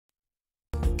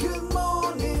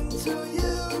to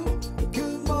you.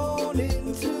 Good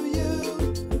morning to you.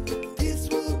 This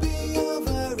will be a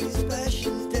very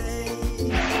special day.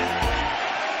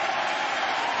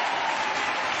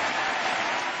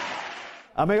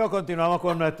 Amigos, continuamos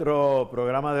con nuestro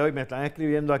programa de hoy. Me están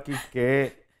escribiendo aquí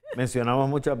que mencionamos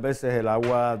muchas veces el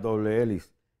agua doble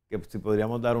hélice, que si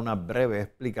podríamos dar una breve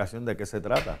explicación de qué se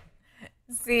trata.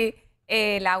 Sí,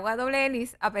 el agua doble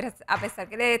hélice, a pesar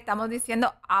que le estamos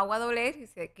diciendo agua doble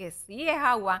hélice, que sí es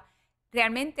agua,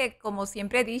 realmente, como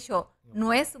siempre he dicho,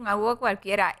 no es un agua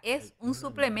cualquiera, es un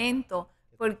suplemento,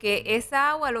 porque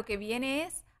esa agua lo que viene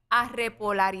es a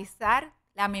repolarizar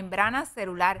la membrana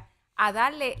celular, a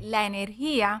darle la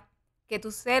energía que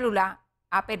tu célula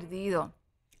ha perdido.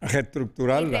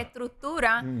 Reestructurarla. Y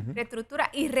reestructura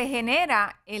y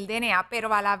regenera el DNA,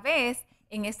 pero a la vez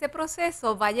en este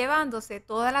proceso va llevándose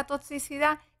toda la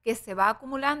toxicidad que se va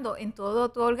acumulando en todo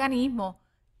tu organismo.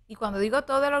 Y cuando digo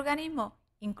todo el organismo,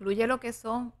 incluye lo que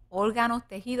son órganos,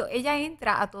 tejidos. Ella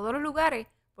entra a todos los lugares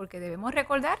porque debemos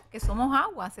recordar que somos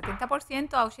agua.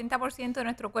 70% a 80% de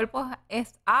nuestro cuerpo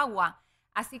es agua.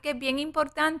 Así que es bien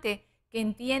importante que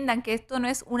entiendan que esto no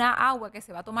es una agua que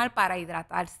se va a tomar para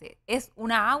hidratarse. Es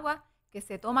una agua que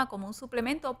se toma como un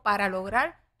suplemento para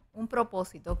lograr un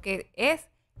propósito, que es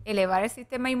elevar el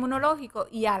sistema inmunológico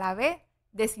y a la vez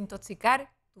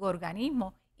desintoxicar tu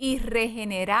organismo y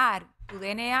regenerar tu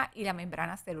DNA y la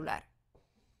membrana celular.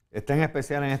 Está en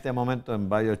especial en este momento en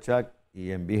BioChat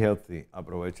y en Be Healthy.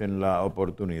 Aprovechen la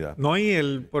oportunidad. No, y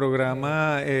el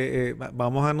programa,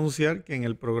 vamos a anunciar que en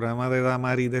el programa de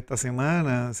Damaris de esta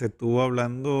semana se estuvo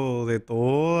hablando de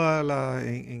toda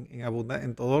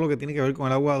en todo lo que tiene que ver con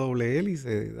el agua doble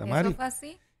hélice, Damaris. ¿Eso fue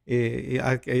así?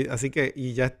 Así que,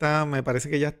 y ya está, me parece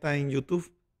que ya está en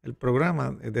YouTube el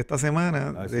programa de esta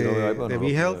semana de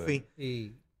Be Healthy.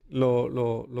 Y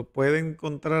lo pueden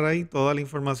encontrar ahí, toda la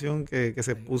información que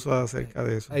se puso acerca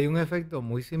de eso. Hay un efecto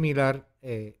muy similar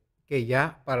que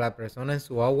ya para la persona en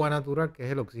su agua natural, que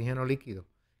es el oxígeno líquido,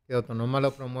 que Dr. Norman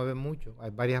lo promueve mucho.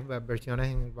 Hay varias versiones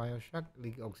en el BioShock,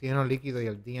 oxígeno líquido y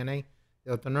el DNA de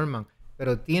Dr. Norman,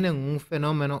 pero tienen un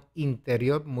fenómeno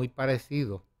interior muy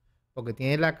parecido, porque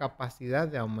tiene la capacidad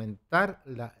de aumentar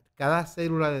cada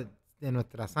célula de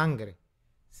nuestra sangre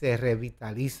se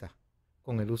revitaliza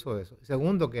con el uso de eso.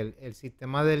 Segundo, que el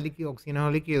sistema del líquido,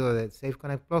 oxígeno líquido de Safe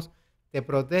Connect Plus te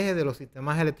protege de los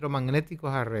sistemas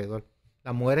electromagnéticos alrededor.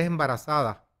 Las mujeres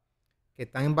embarazadas, que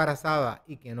están embarazadas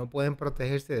y que no pueden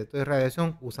protegerse de toda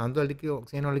radiación, usando el líquido,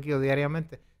 oxígeno líquido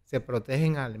diariamente, se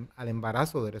protegen al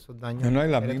embarazo de esos daños. No, y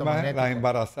las mismas, las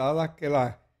embarazadas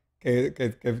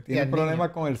que tienen problemas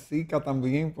con el Zika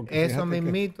también. Porque eso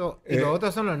mismito. Y los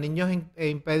otros son los niños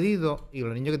impedidos y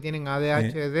los niños que tienen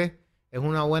ADHD. Es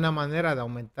una buena manera de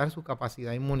aumentar su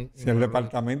capacidad inmunitaria. Si el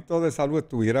Departamento de Salud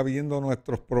estuviera viendo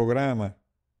nuestros programas,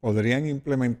 podrían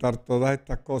implementar todas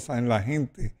estas cosas en la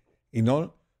gente y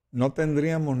no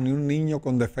tendríamos ni un niño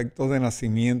con defectos de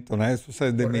nacimiento, nada de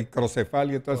eso, de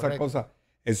microcefalia y todas esas cosas.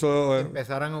 Eso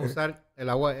empezaran a usar el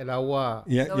agua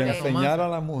y enseñar a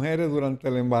las mujeres durante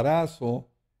el embarazo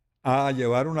a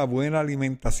llevar una buena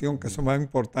alimentación, que eso es más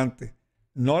importante.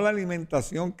 No la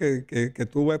alimentación que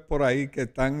tú ves por ahí que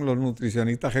están los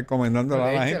nutricionistas recomendándole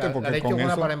a la gente. Porque la leche con es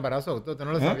buena eso, para embarazo. Usted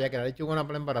no lo sabía que la leche es buena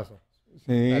para embarazo.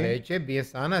 Sí. La leche es bien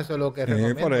sana, eso es lo que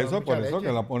recomiendo. Por eso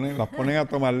que las ponen a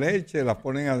tomar leche, las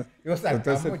ponen a... Yo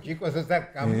sarcasmo, chicos, eso es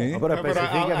sarcasmo. Sí. No, pero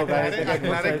especifique porque hay gente que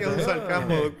aclare que es un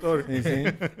sarcasmo, doctor.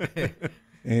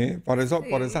 Sí. Por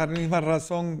esa misma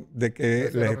razón de que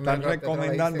Eso les es lo están primero que te lo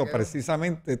recomendando dice,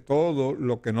 precisamente todo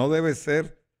lo que no debe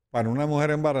ser para una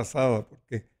mujer embarazada,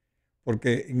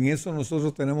 porque en eso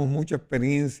nosotros tenemos mucha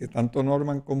experiencia, tanto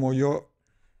Norman como yo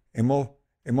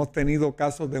hemos tenido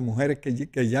casos de mujeres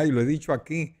que ya, y lo he dicho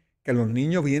aquí, que los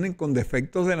niños vienen con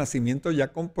defectos de nacimiento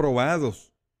ya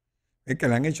comprobados, que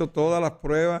le han hecho todas las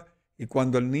pruebas y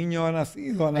cuando el niño ha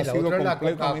nacido completamente la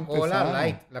Coca-Cola sano.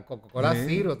 Light, la Coca-Cola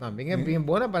Zero también es bien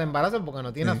buena para el embarazo porque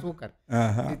no tiene azúcar.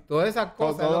 Ajá. Y todas esas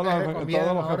cosas es lo que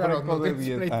recomiendan ahora los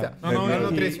nutricionistas. Los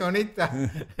nutricionistas.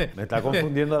 Me está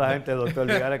confundiendo la gente, doctor.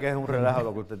 Dígale que es un relajo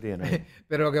lo que usted tiene.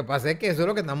 Pero lo que pasa es que eso es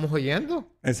lo que estamos oyendo.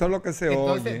 Eso es lo que se oye.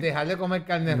 Entonces, dejar de comer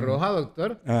carne roja,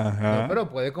 doctor. Ajá. No, pero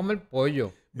puede comer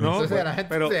pollo. No, entonces, la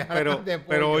gente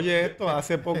pero oye esto,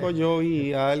 hace poco yo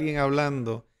oí a alguien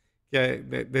hablando que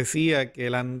decía que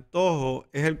el antojo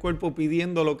es el cuerpo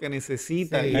pidiendo lo que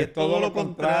necesita, y es todo lo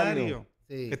contrario.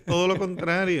 Sí. Es todo lo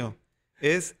contrario.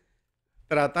 Es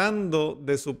tratando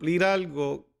de suplir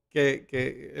algo que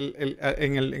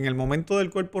en el momento del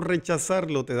cuerpo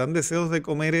rechazarlo, te dan deseos de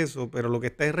comer eso, pero lo que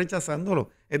está es rechazándolo,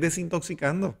 es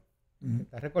desintoxicando.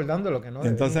 Estás recordando lo que no Y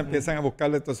entonces debes. empiezan a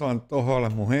buscarle todos esos antojos a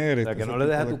las mujeres. O sea, que todo no ese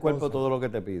le dejes a tipo tu de cuerpo cosas. todo lo que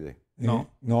te pide. No.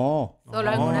 Solo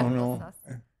algunas no. cosas.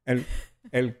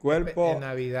 El cuerpo... En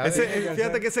Navidad.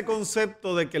 Fíjate que ese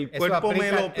concepto de que el cuerpo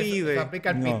me lo pide, Eso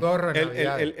aplica el No. pitorro en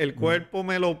Navidad. el cuerpo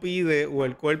me lo pide o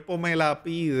el cuerpo me la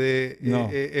pide, No.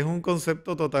 es un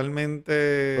concepto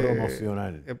totalmente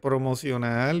Promocional.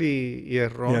 promocional y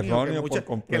erróneo, Y erróneo por que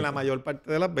completo. en la mayor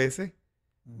parte de las veces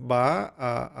va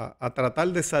a tratar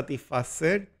de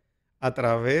satisfacer a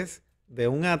través de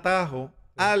un atajo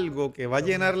algo que va a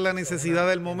llenar la necesidad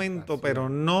del momento, pero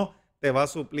no te va a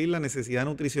suplir la necesidad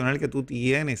nutricional que tú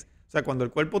tienes. O sea, cuando el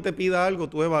cuerpo te pida algo,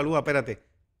 tú evalúas, espérate,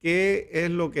 ¿qué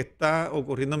es lo que está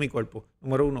ocurriendo en mi cuerpo?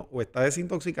 Número 1, o está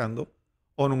desintoxicando,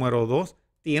 o número 2,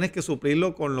 tienes que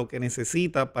suplirlo con lo que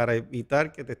necesita para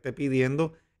evitar que te esté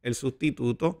pidiendo el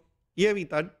sustituto y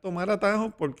evitar tomar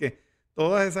atajos, porque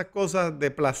todas esas cosas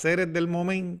de placeres del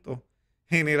momento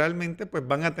generalmente pues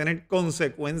van a tener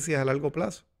consecuencias a largo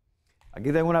plazo.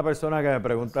 Aquí tengo una persona que me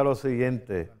pregunta lo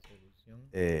siguiente.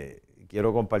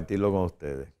 Quiero compartirlo con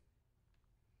ustedes.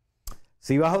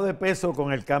 Si bajo de peso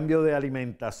con el cambio de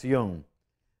alimentación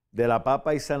de la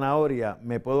papa y zanahoria,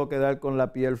 ¿me puedo quedar con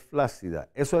la piel flácida?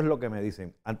 Eso es lo que me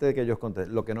dicen, antes de que ellos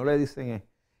contesten. Lo que no le dicen es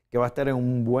que va a estar en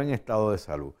un buen estado de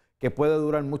salud, que puede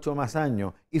durar mucho más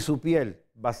años y su piel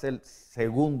va a ser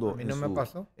segundo A mí no me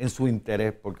pasó. en su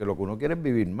interés, porque lo que uno quiere es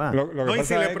vivir más. Lo que No, y pasa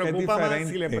si le es que es preocupa más,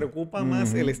 diferente. si le preocupa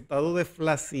más el estado de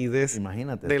flacidez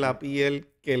Imagínate. de la piel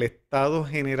que el estado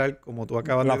general, como tú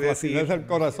acabas La de decir. flacidez del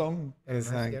corazón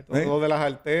Exacto. ¿Eh? O de las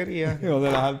arterias. o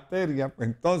de las arterias, pues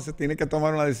entonces tiene que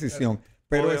tomar una decisión.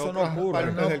 Pero o de eso no otras ocurre.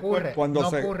 partes del cuerpo.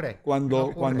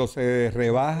 Cuando se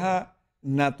rebaja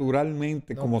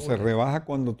naturalmente, No como ocurre. se rebaja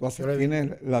cuando tú Yo lo he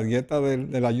tienes la dieta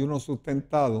del ayuno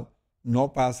sustentado,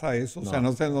 no pasa eso. O sea,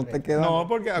 no te queda. No,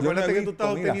 porque Yo acuérdate no he que tú visto, estás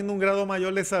mira, obteniendo un grado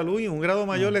mayor de salud y un grado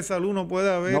mayor de salud no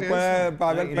puede haber no puede eso.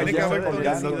 haber Tiene que haber pellejo,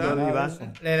 tonicidad. nada de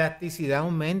eso. La elasticidad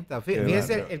aumenta. Qué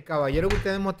Fíjense, bárbaro. el caballero que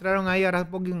ustedes mostraron ahí ahora un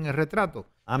poquito en el retrato.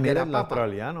 Ah, de mira, la el papa.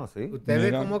 australiano, sí. Usted ve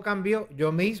Mira. cómo cambió.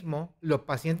 Yo mismo, los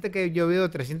pacientes que yo veo de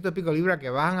 300 y pico libras que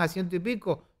bajan a 100 y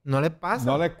pico, no les pasa.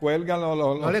 No les cuelgan los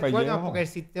No les cuelgan pellejos. porque el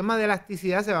sistema de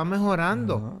elasticidad se va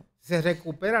mejorando. Ajá. Se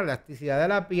recupera la elasticidad de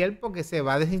la piel porque se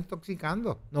va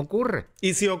desintoxicando. No ocurre.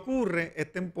 Y si ocurre,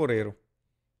 es temporero.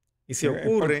 Y si Es por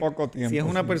ocurre, poco tiempo, si es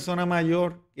una sí. persona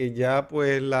mayor que ya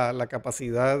pues la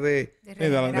capacidad de De de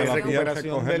la regeneración.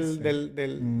 recuperación recogerse.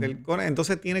 del core,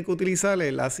 entonces tiene que utilizar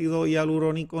el ácido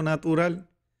hialurónico natural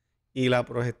y la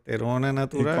progesterona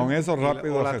natural. con eso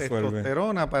rápido o la resuelve.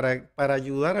 testosterona para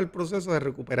ayudar al proceso de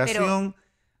recuperación,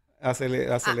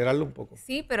 acelerarlo un poco.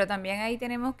 Sí, pero también ahí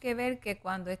tenemos que ver que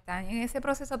cuando están en ese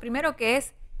proceso, primero que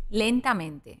es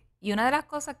lentamente. Y una de las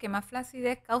cosas que más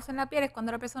flacidez causa en la piel es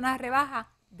cuando la persona rebaja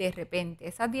de repente.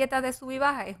 Esas dietas de sub y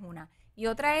baja es una. Y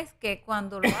otra es que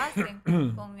cuando lo hacen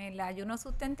con el ayuno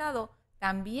sustentado,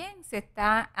 también se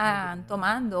está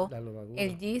tomando La levadura.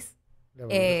 el yeast,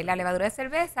 Levadura. la levadura de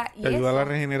cerveza. Y Te ayuda a la eso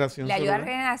regeneración le ayuda a la celular.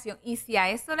 regeneración. Y si a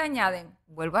eso le añaden,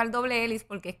 vuelvo al doble hélice,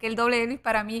 porque es que el doble hélice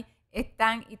para mí es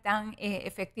tan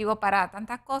efectivo para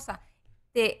tantas cosas,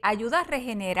 te ayuda a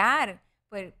regenerar.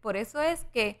 Pues, por eso es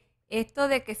que esto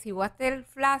de que si voy a tener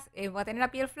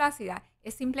la piel flácida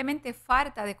es simplemente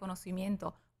falta de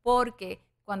conocimiento, porque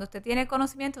cuando usted tiene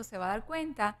conocimiento se va a dar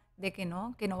cuenta de que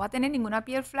no va a tener ninguna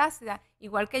piel flácida.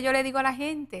 Igual que yo le digo a la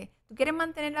gente, tú quieres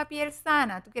mantener la piel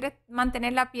sana, tú quieres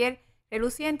mantener la piel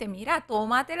reluciente, mira,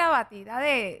 tómate la batida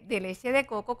de leche de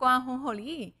coco con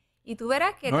ajonjolí y tú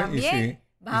verás que No, y también sí,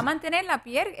 vas a mantener la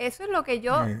piel. Eso es lo que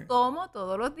yo tomo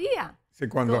todos los días. Si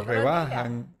cuando Todos los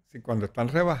rebajan, si cuando están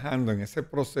rebajando en ese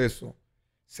proceso,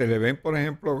 se le ven, por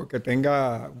ejemplo, que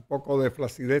tenga un poco de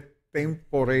flacidez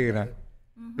temporera,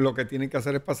 lo que tienen que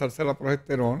hacer es pasarse la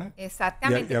progesterona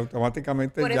Exactamente. y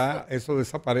automáticamente Por ya eso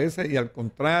desaparece y al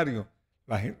contrario,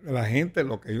 la gente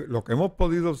lo que hemos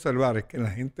podido observar es que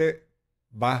la gente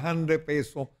bajan de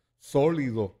peso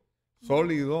sólido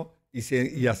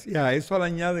y así a eso le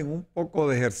añaden un poco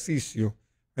de ejercicio.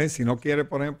 ¿Ves? Si no quiere,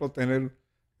 por ejemplo, tener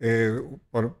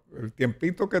por el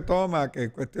tiempito que toma, que es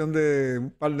cuestión de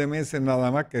un par de meses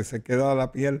nada más, que se queda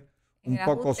la piel En un el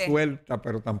poco ajuste. suelta,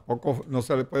 pero tampoco no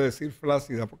se le puede decir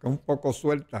flácida, porque es un poco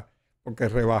suelta, porque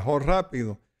rebajó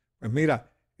rápido. Pues mira,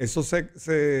 eso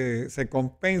se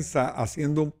compensa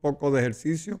haciendo un poco de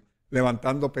ejercicio,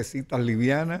 levantando pesitas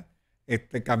livianas,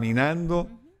 caminando,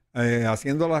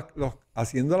 haciendo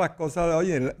las cosas de,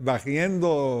 oye,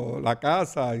 barriendo la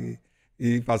casa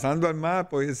y pasando el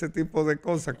mapa y ese tipo de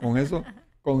cosas. Con eso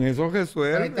Con eso Pero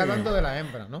resuelve. ahí está hablando de la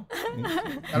hembra, ¿no?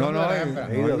 Está No, hablando no, de la hembra.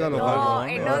 de los No,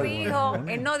 varones, él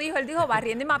no dijo, él dijo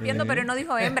barriendo y mapeando, Sí. pero él no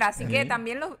dijo hembra, así que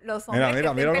también los hombres Mira, que mira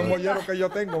estén los teniendo- molleros que yo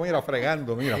tengo, mira,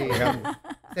 fregando, mira, Sí. fregando.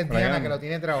 Es Diana que lo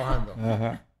tiene trabajando.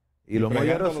 Ajá. ¿Y los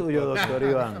molleros fregándolo suyos, todo. doctor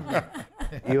Iván?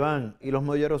 Iván, ¿y los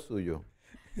molleros suyos?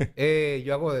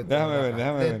 Yo hago de todo. Déjame en la ver, casa,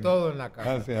 déjame de ver. todo en la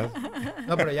casa. Gracias.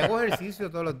 No, pero yo hago ejercicio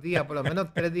todos los días, por lo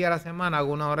menos 3 días a la semana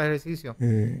hago 1 hora de ejercicio.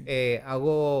 Sí.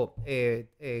 Hago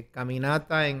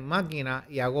caminata en máquina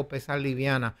y hago pesas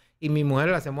livianas. Y mi mujer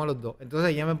la hacemos los dos.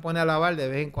 Entonces ella me pone a lavar de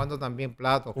vez en cuando también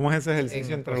platos. ¿Cómo es ese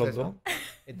ejercicio en entre los proceso. dos?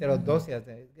 Entre los dos.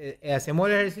 Hacemos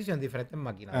el ejercicio en diferentes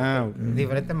máquinas. Ah, doctor, ok. en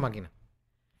diferentes máquinas.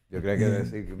 Yo creo que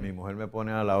decir que mi mujer me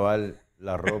pone a lavar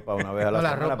la ropa una vez a la No, la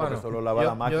semana ropa porque no. solo lava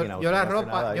la máquina. Yo usted la no hace nada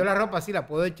ropa, ahí. yo la ropa sí la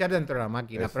puedo echar dentro de la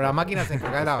máquina, Eso. pero la máquina se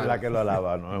encarga de Es lavar. la que lo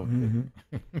lava, ¿no? Ujú.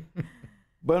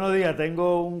 Buenos días,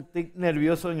 tengo un tic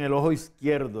nervioso en el ojo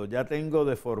izquierdo. Ya tengo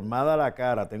deformada la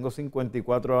cara. Tengo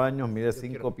 54 años, mide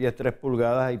 5 pies 3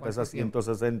 pulgadas y ¿Cuánto pesa tiempo?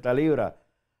 160 libras.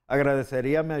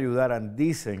 Agradecería me ayudaran.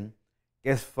 Dicen que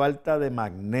es falta de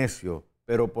magnesio,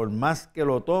 pero por más que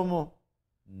lo tomo,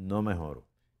 no mejoro.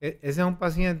 Ese es un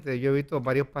paciente, yo he visto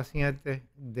varios pacientes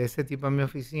de ese tipo en mi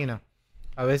oficina.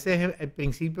 A veces el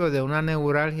principio de una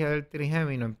neuralgia del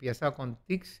trigémino empieza con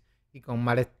tics y con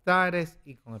malestares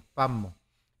y con espasmos.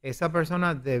 Esa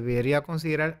persona debería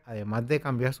considerar, además de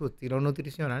cambiar su estilo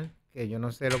nutricional, que yo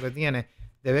no sé lo que tiene,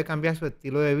 debe cambiar su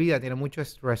estilo de vida, tiene mucho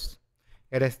estrés.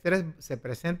 El estrés se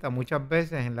presenta muchas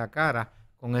veces en la cara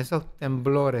con esos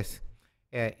temblores.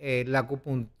 La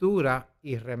acupuntura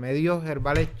y remedios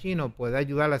herbales chinos puede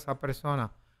ayudar a esa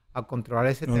persona a controlar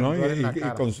ese No, no, temblor en la y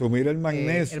cara. consumir el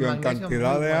magnesio, el en magnesio es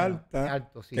cantidad muy de bueno, alta,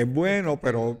 alto, sí. que es bueno,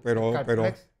 El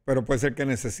Calplex. pero puede ser que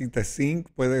necesite zinc,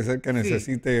 puede ser que Sí.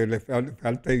 necesite, le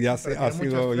falte ya Pero tiene mucho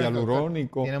ácido estrés,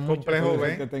 hialurónico, Tiene mucho puede estrés.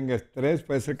 ser que tenga estrés,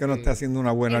 puede ser que no Sí. esté haciendo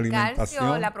una buena el alimentación.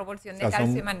 calcio, la proporción de O sea,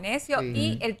 calcio son- y magnesio Sí.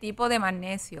 y el tipo de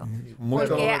magnesio. Mucho-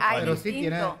 Porque hay Pero sí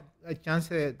tiene distinto-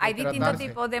 chance de Hay distintos tratarse.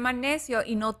 tipos de magnesio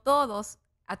y no todos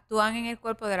actúan en el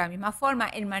cuerpo de la misma forma.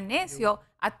 El magnesio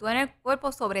actúa en el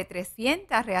cuerpo sobre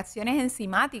 300 reacciones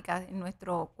enzimáticas en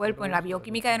nuestro cuerpo, en la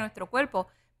bioquímica de nuestro cuerpo,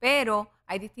 pero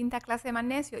hay distintas clases de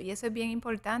magnesio y eso es bien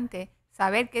importante,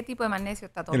 saber qué tipo de magnesio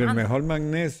está El tomando. mejor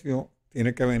magnesio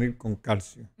tiene que venir con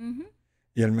calcio. Ujú.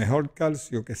 Y el mejor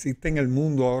calcio que existe en el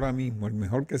mundo ahora mismo, el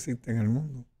mejor que existe en el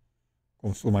mundo,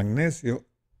 con su magnesio,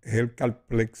 es el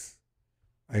Calplex.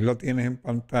 Ahí lo tienes en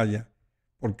pantalla,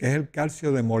 porque es el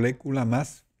calcio de molécula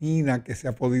más fina que se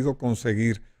ha podido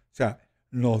conseguir. O sea,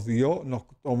 nos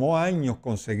tomó años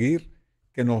conseguir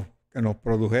que nos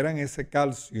produjeran ese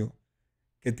calcio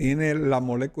que tiene la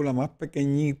molécula más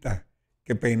pequeñita,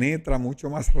 que penetra mucho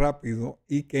más rápido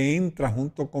y que entra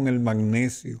junto con el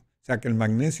magnesio. O sea, que el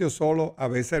magnesio solo a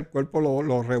veces el cuerpo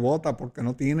lo rebota porque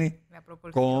no tiene La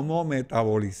proporción. cómo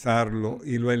metabolizarlo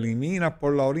y lo eliminas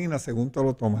por la orina según te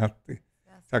lo tomaste.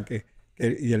 O sea,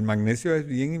 y el magnesio es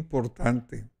bien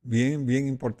importante, bien, bien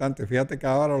importante. Fíjate que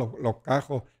ahora los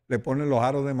cajos le ponen los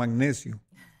aros de magnesio.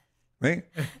 ¿Ves?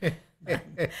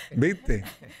 ¿Viste?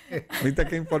 ¿Viste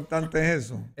qué importante es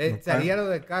eso? Salía lo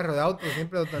del carro, de auto,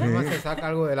 siempre doctor Norma se saca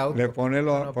algo del auto. Le pone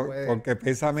No puede. porque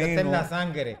pesa Eso está en la menos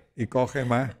sangre. y coge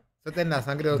más. Eso está en la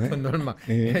sangre, doctor Norma.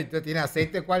 Sí. Usted tiene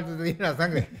aceite, ¿cuál usted tiene en la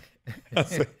sangre?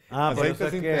 Ah, por eso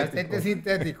es que, Aceite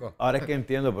sintético. ahora es que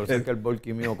entiendo, por eso es que el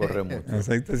volky mío corre mucho.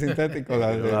 Aceite sintético Los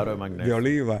aros de magnesio. de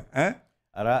oliva. ¿Eh?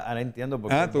 Ahora entiendo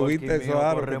por qué Ah, el ¿tú volky viste esos mío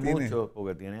aros corre que tiene? mucho,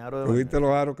 porque tiene aro de ¿Tuviste magnesio.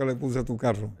 los aros que le puse a tu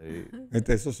carro? Sí.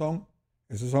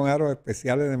 Esos son aros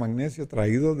especiales de magnesio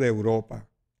traídos de Europa,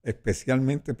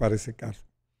 especialmente para ese carro.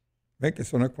 ¿Ves que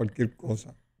eso no es cualquier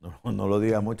cosa? No lo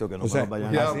diga mucho, que no O se sea, nos vayan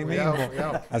cuidado, a...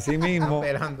 cuidado.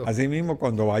 Así mismo,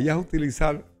 cuando vayas a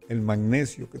utilizar el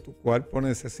magnesio que tu cuerpo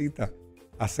necesita,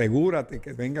 asegúrate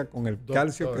que venga con el Dr.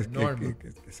 calcio que Norman.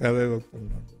 sea de Dr.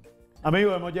 Norman.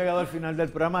 Amigos, hemos llegado al final del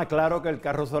programa. Claro que el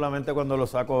carro solamente cuando lo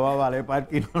saco va a valer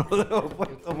parking, no lo dejo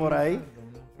puesto por ahí.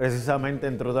 Precisamente,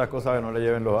 entre otras cosas, que no le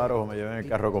lleven los aros o me lleven el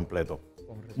carro completo.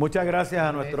 Muchas gracias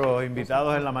a nuestros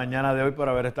invitados en la mañana de hoy por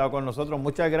haber estado con nosotros.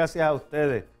 Muchas gracias a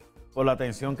ustedes por la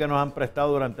atención que nos han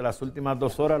prestado durante las últimas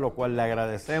 2 horas, lo cual le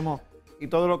agradecemos. Y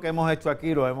todo lo que hemos hecho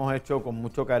aquí lo hemos hecho con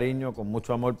mucho cariño, con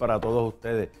mucho amor para todos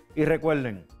ustedes. Y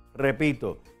recuerden,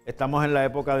 repito, estamos en la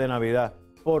época de Navidad.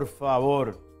 Por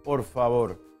favor,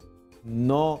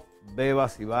 no beba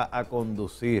si va a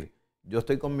conducir. Yo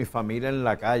estoy con mi familia en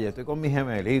la calle, estoy con mis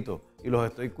gemelitos y los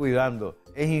estoy cuidando.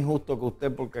 Es injusto que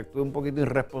usted, porque actúe un poquito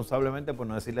irresponsablemente, por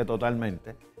no decirle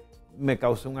totalmente, me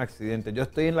cause un accidente. Yo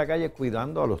estoy en la calle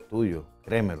cuidando a los tuyos,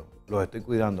 créemelo, los estoy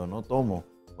cuidando. No tomo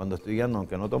cuando estoy guiando,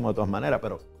 aunque no tomo de todas maneras,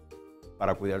 pero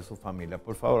para cuidar su familia.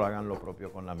 Por favor, hagan lo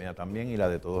propio con la mía también y la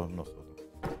de todos nosotros.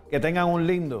 Que tengan un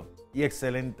lindo y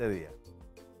excelente día.